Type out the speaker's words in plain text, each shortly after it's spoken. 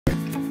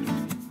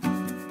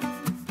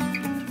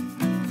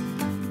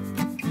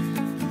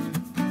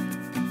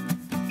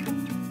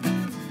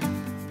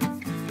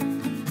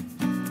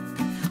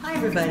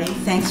everybody,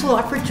 thanks a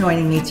lot for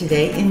joining me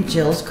today in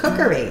Jill's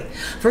Cookery.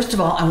 First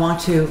of all, I want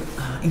to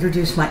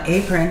introduce my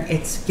apron.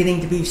 It's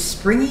getting to be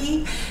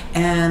springy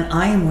and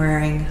I am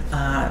wearing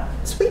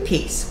sweet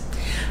peas.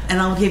 And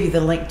I'll give you the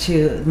link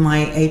to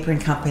my apron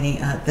company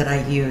that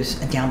I use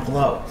down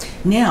below.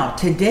 Now,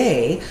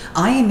 today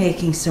I am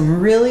making some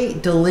really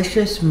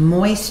delicious,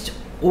 moist,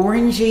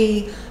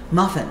 orangey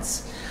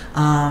muffins.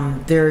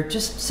 They're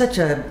just such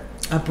a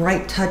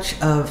bright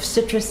touch of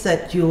citrus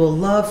that you will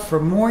love for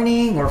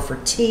morning or for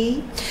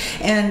tea.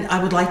 And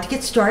I would like to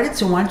get started,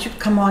 so why don't you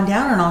come on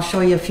down and I'll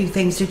show you a few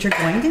things that you're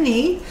going to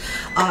need.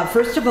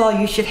 First of all,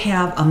 you should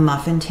have a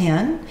muffin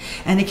tin,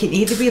 and it can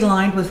either be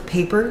lined with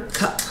paper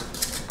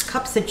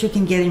cups that you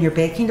can get in your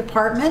baking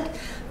department.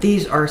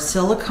 These are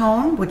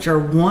silicone, which are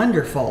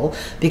wonderful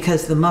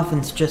because the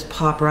muffins just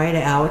pop right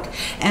out.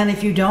 And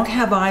if you don't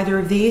have either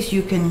of these,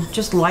 you can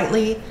just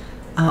lightly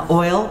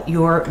oil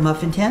your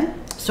muffin tin.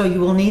 So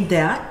you will need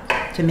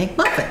that to make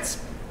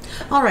muffins.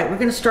 All right, we're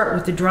going to start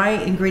with the dry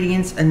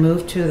ingredients and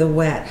move to the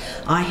wet.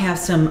 I have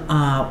some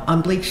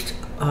unbleached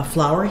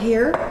flour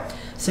here,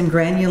 some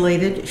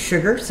granulated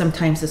sugar,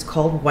 sometimes it's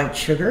called white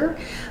sugar.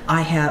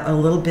 I have a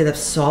little bit of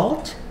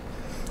salt,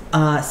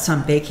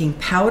 some baking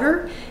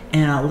powder,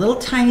 and a little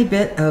tiny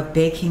bit of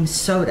baking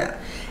soda.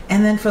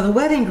 And then for the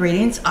wet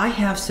ingredients, I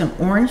have some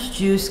orange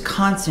juice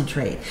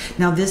concentrate.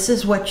 Now this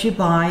is what you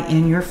buy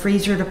in your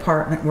freezer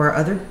department where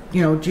other,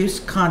 juice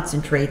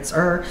concentrates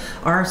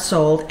are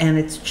sold, and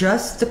it's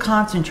just the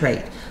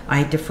concentrate.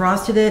 I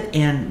defrosted it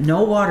and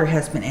no water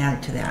has been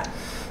added to that.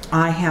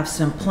 I have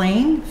some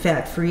plain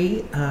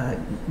fat-free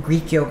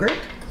Greek yogurt.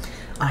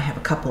 I have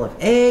a couple of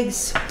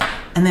eggs,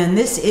 and then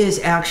this is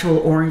actual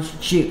orange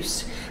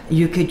juice.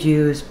 You could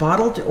use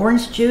bottled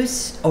orange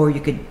juice or you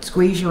could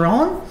squeeze your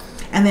own.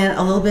 And then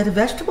a little bit of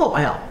vegetable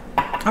oil.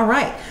 All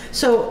right,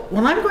 so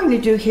what I'm going to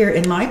do here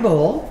in my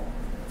bowl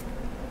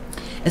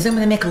is I'm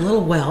going to make a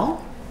little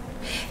well,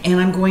 and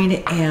I'm going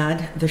to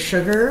add the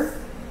sugar.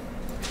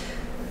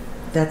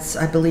 That's,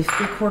 I believe,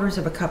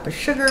 3/4 cup of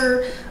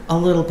sugar, a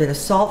little bit of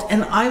salt,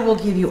 and I will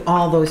give you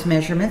all those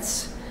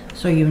measurements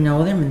so you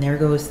know them. And there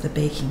goes the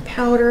baking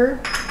powder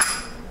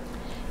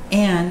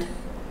and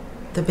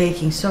the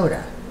baking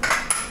soda.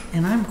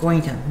 And I'm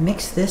going to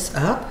mix this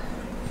up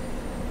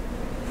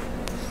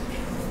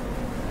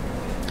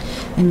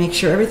and make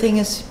sure everything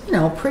is,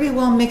 pretty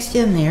well mixed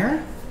in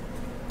there.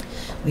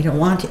 We don't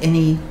want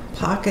any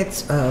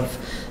pockets of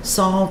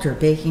salt or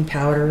baking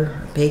powder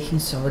or baking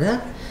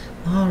soda.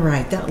 All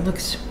right, that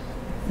looks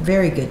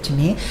very good to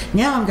me.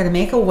 Now I'm going to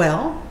make a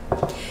well,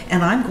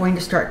 and I'm going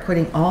to start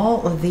putting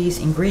all of these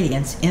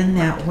ingredients in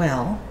that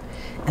well,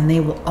 and they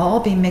will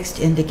all be mixed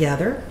in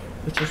together,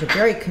 which is a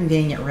very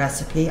convenient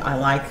recipe. I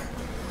like.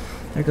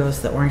 There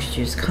goes the orange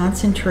juice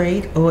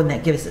concentrate. Oh, and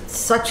that gives it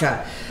such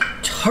a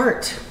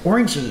tart,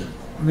 orangey.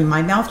 I mean,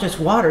 my mouth just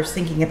waters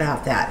thinking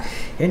about that.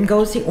 In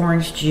goes the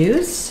orange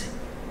juice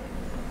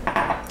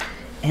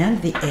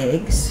and the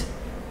eggs.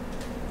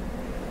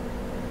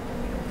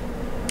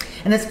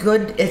 And it's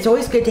good, it's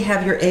always good to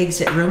have your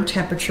eggs at room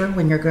temperature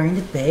when you're going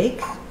to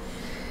bake.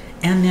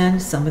 And then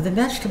some of the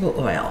vegetable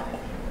oil.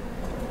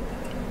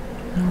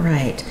 All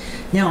right,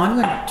 now I'm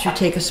going to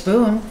take a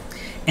spoon,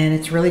 and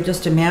it's really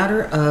just a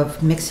matter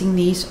of mixing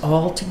these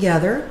all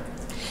together.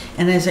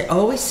 And as I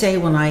always say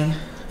when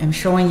I'm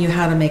showing you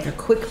how to make a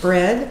quick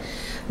bread,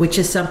 which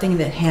is something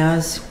that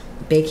has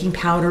baking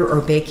powder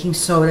or baking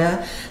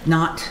soda,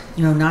 not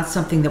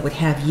something that would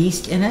have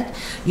yeast in it.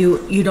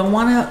 You don't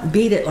want to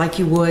beat it like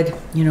you would,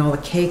 a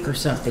cake or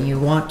something. You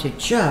want to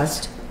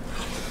just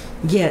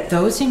get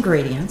those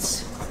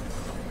ingredients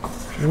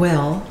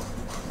well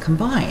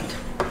combined.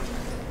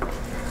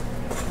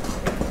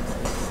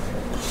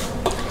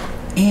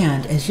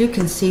 And as you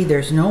can see,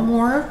 there's no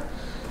more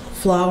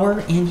flour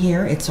in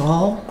here. It's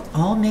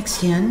all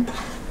mixed in.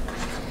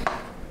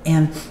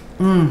 And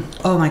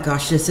oh my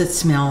gosh, does it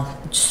smell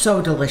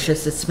so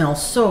delicious. It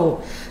smells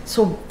so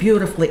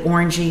beautifully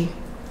orangey.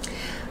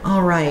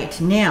 All right,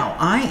 now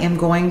I am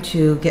going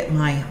to get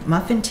my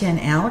muffin tin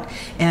out,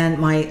 and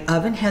my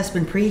oven has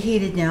been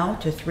preheated now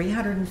to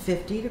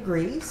 350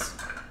 degrees.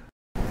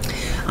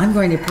 I'm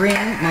going to bring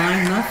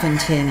my muffin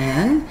tin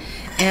in,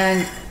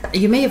 and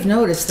you may have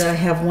noticed that I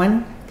have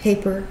one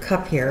paper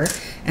cup here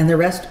and the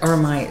rest are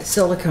my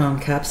silicone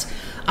cups.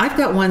 I've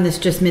got one that's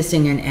just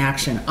missing in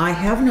action. I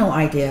have no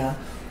idea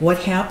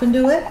what happened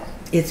to it.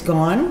 It's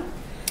gone.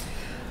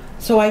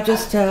 So I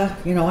just,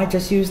 I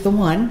just used the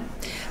one.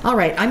 All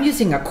right, I'm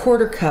using a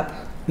 1/4 cup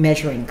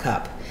measuring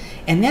cup,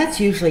 and that's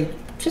usually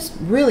just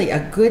really a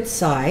good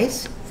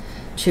size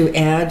to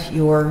add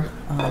your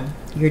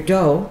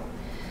dough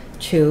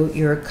to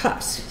your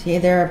cups. See,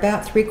 they're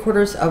about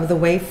 3/4 of the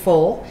way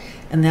full,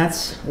 and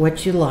that's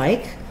what you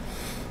like.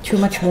 Too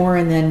much more,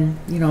 and then,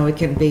 it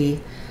can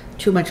be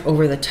too much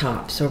over the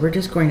top. So we're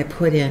just going to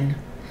put in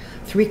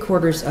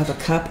 3/4 of a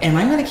cup, and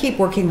I'm going to keep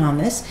working on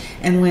this,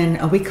 and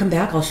when we come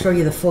back I'll show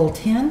you the full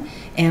tin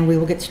and we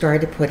will get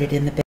started to put it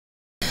in the bag.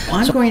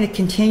 I'm going to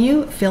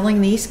continue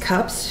filling these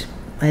cups,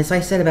 as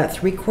I said, about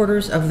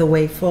 3/4 of the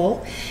way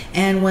full,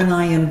 and when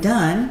I am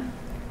done,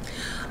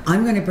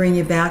 I'm going to bring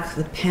you back.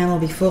 The pan will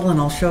be full, and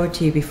I'll show it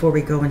to you before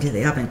we go into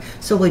the oven.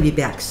 So we'll be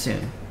back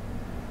soon.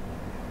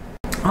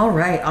 All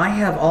right, I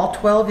have all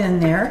 12 in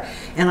there,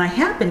 and I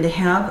happen to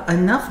have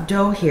enough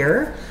dough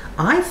here,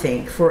 I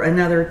think, for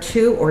another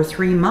 2 or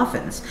 3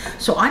 muffins.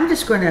 So I'm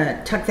just going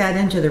to tuck that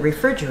into the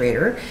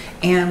refrigerator,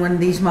 and when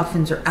these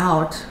muffins are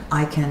out,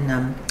 I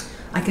can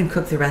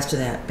cook the rest of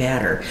that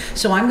batter.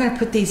 So I'm going to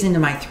put these into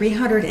my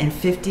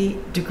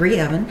 350-degree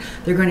oven.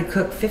 They're going to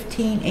cook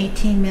 15,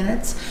 18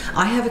 minutes.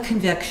 I have a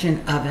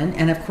convection oven,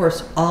 and of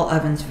course all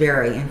ovens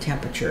vary in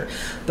temperature.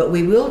 But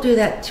we will do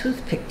that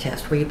toothpick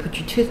test where you put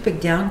your toothpick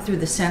down through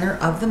the center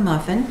of the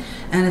muffin,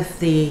 and if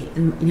the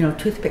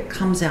toothpick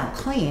comes out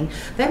clean,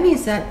 that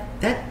means that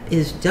that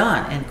is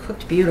done and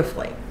cooked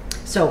beautifully.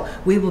 So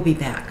we will be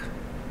back.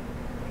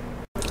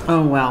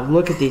 Oh wow,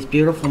 look at these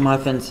beautiful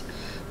muffins.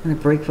 I'm going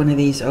to break one of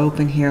these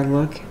open here.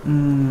 Look.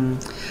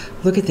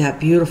 Look at that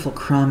beautiful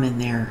crumb in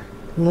there.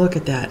 Look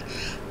at that.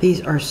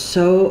 These are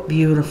so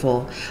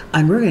beautiful.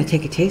 And we're going to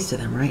take a taste of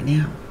them right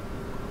now.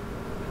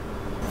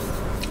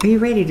 Are you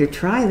ready to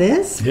try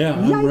this? Yeah,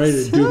 I'm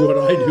ready to do what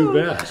I do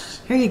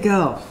best. Here you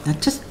go. Now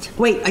just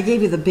wait. I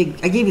gave you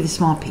the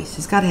small piece.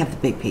 It's got to have the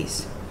big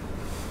piece.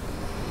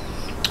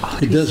 Oh,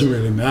 it doesn't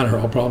really matter.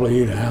 I'll probably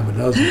eat half a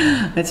dozen.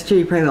 That's true.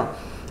 You probably will.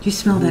 Do you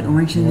smell that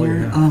orange in there?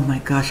 Yeah. Oh my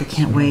gosh, I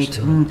can't wait.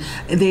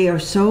 They are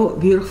so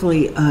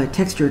beautifully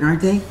textured, aren't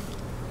they?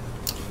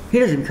 He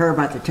doesn't care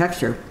about the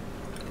texture.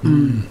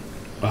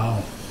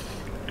 Wow.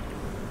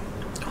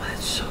 Oh,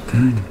 that's so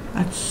good.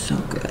 That's so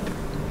good.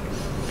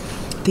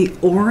 The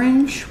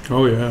orange.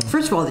 Oh yeah.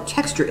 First of all, the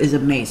texture is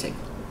amazing.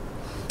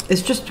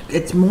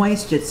 It's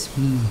moist, it's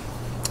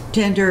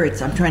tender.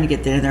 I'm trying to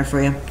get that in there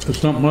for you.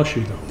 It's not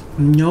mushy though.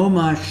 No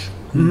mush.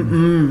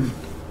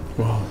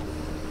 Wow.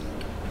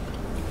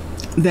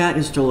 That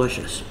is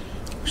delicious.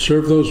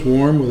 Serve those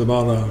warm with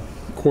about a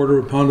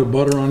quarter pound of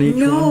butter on each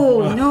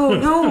one.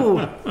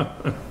 No.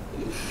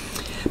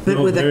 But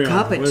with a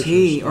cup of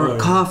tea or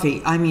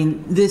coffee, I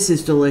mean, this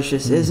is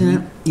delicious, isn't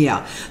it?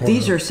 Yeah.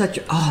 These are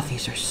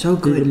these are so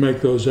good. You can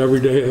make those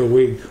every day of the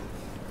week.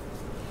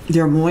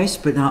 They're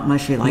moist, but not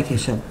mushy, like you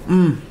said.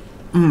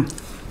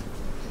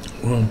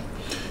 Well,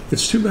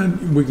 it's too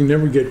bad we can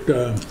never get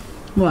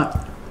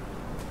What?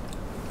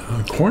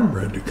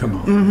 cornbread to come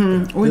out.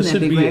 Wouldn't This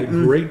would be a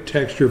great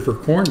texture for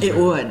cornbread. It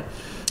would.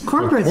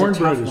 Cornbread's a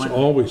tough one. Cornbread is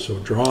always so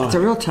dry. It's a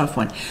real tough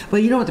one.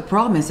 But you know what the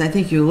problem is? I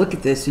think you look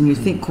at this and you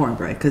think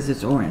cornbread because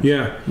it's orange.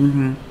 Yeah.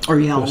 Or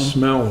yellow. The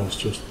smell is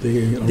just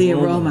the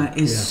aroma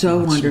is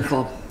so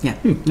wonderful. Yeah.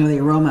 No, the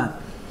aroma.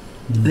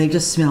 They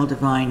just smell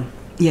divine.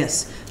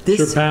 Yes.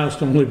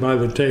 Surpassed only by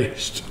the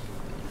taste.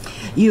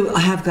 You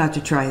have got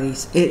to try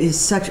these. It is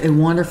such a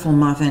wonderful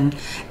muffin,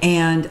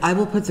 and I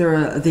will put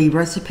the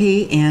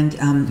recipe and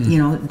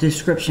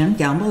description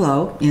down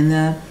below in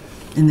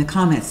the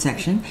comments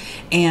section.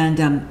 And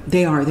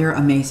they're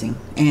amazing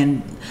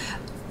and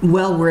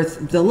well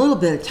worth the little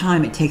bit of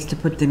time it takes to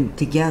put them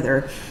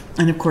together.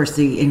 And of course,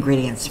 the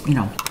ingredients,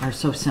 are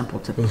so simple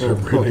to pull together.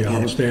 Those are really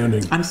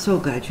outstanding. I'm so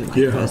glad you like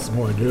this.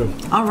 Yeah, I do.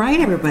 All right,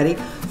 everybody.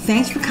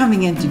 Thanks for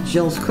coming into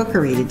Jill's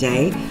Cookery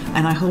today,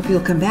 and I hope you'll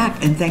come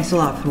back. And thanks a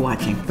lot for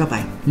watching.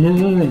 Bye-bye.